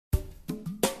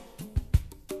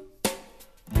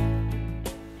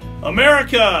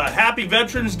America, happy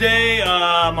Veterans Day.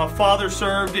 My father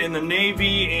served in the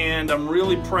Navy and I'm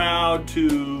really proud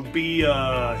to be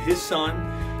his son.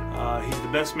 He's the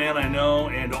best man I know,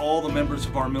 and all the members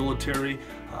of our military,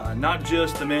 not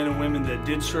just the men and women that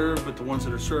did serve, but the ones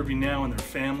that are serving now and their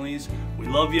families. We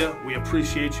love you, we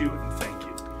appreciate you, and thank you.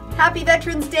 Happy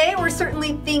Veterans Day. We're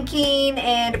certainly thinking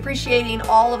and appreciating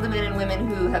all of the men and women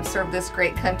who have served this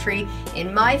great country.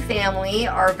 In my family,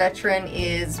 our veteran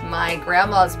is my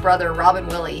grandma's brother, Robin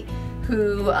Willie,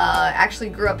 who actually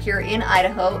grew up here in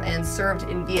Idaho and served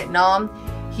in Vietnam.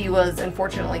 He was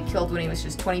unfortunately killed when he was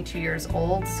just 22 years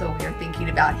old, so we are thinking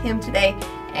about him today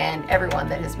and everyone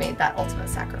that has made that ultimate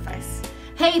sacrifice.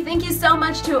 Hey, thank you so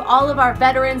much to all of our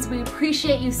veterans. We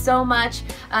appreciate you so much.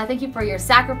 Thank you for your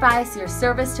sacrifice, your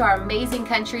service to our amazing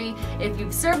country. If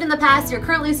you've served in the past, you're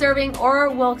currently serving, or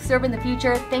will serve in the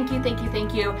future, thank you, thank you,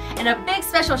 thank you. And a big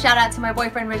special shout out to my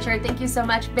boyfriend, Richard. Thank you so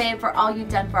much, babe, for all you've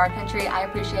done for our country. I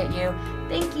appreciate you.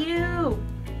 Thank you.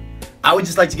 I would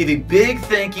just like to give a big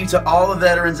thank you to all the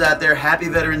veterans out there. Happy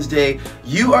Veterans Day.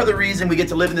 You are the reason we get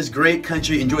to live in this great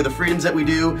country, enjoy the freedoms that we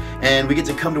do, and we get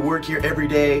to come to work here every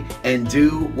day and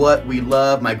do what we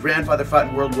love. My grandfather fought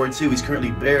in World War II. He's currently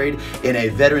buried in a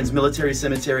veterans military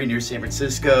cemetery near San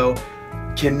Francisco.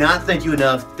 Cannot thank you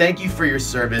enough. Thank you for your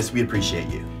service. We appreciate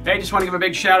you. Hey, just want to give a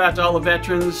big shout out to all the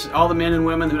veterans, all the men and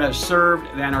women who have served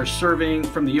and are serving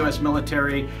from the U.S.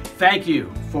 military. Thank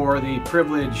you for the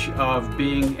privilege of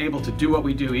being able to do what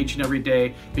we do each and every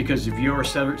day because of your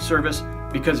service,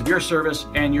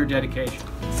 and your dedication.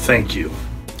 Thank you.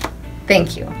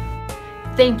 Thank you.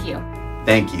 Thank you.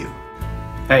 Thank you.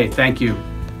 Hey, thank you.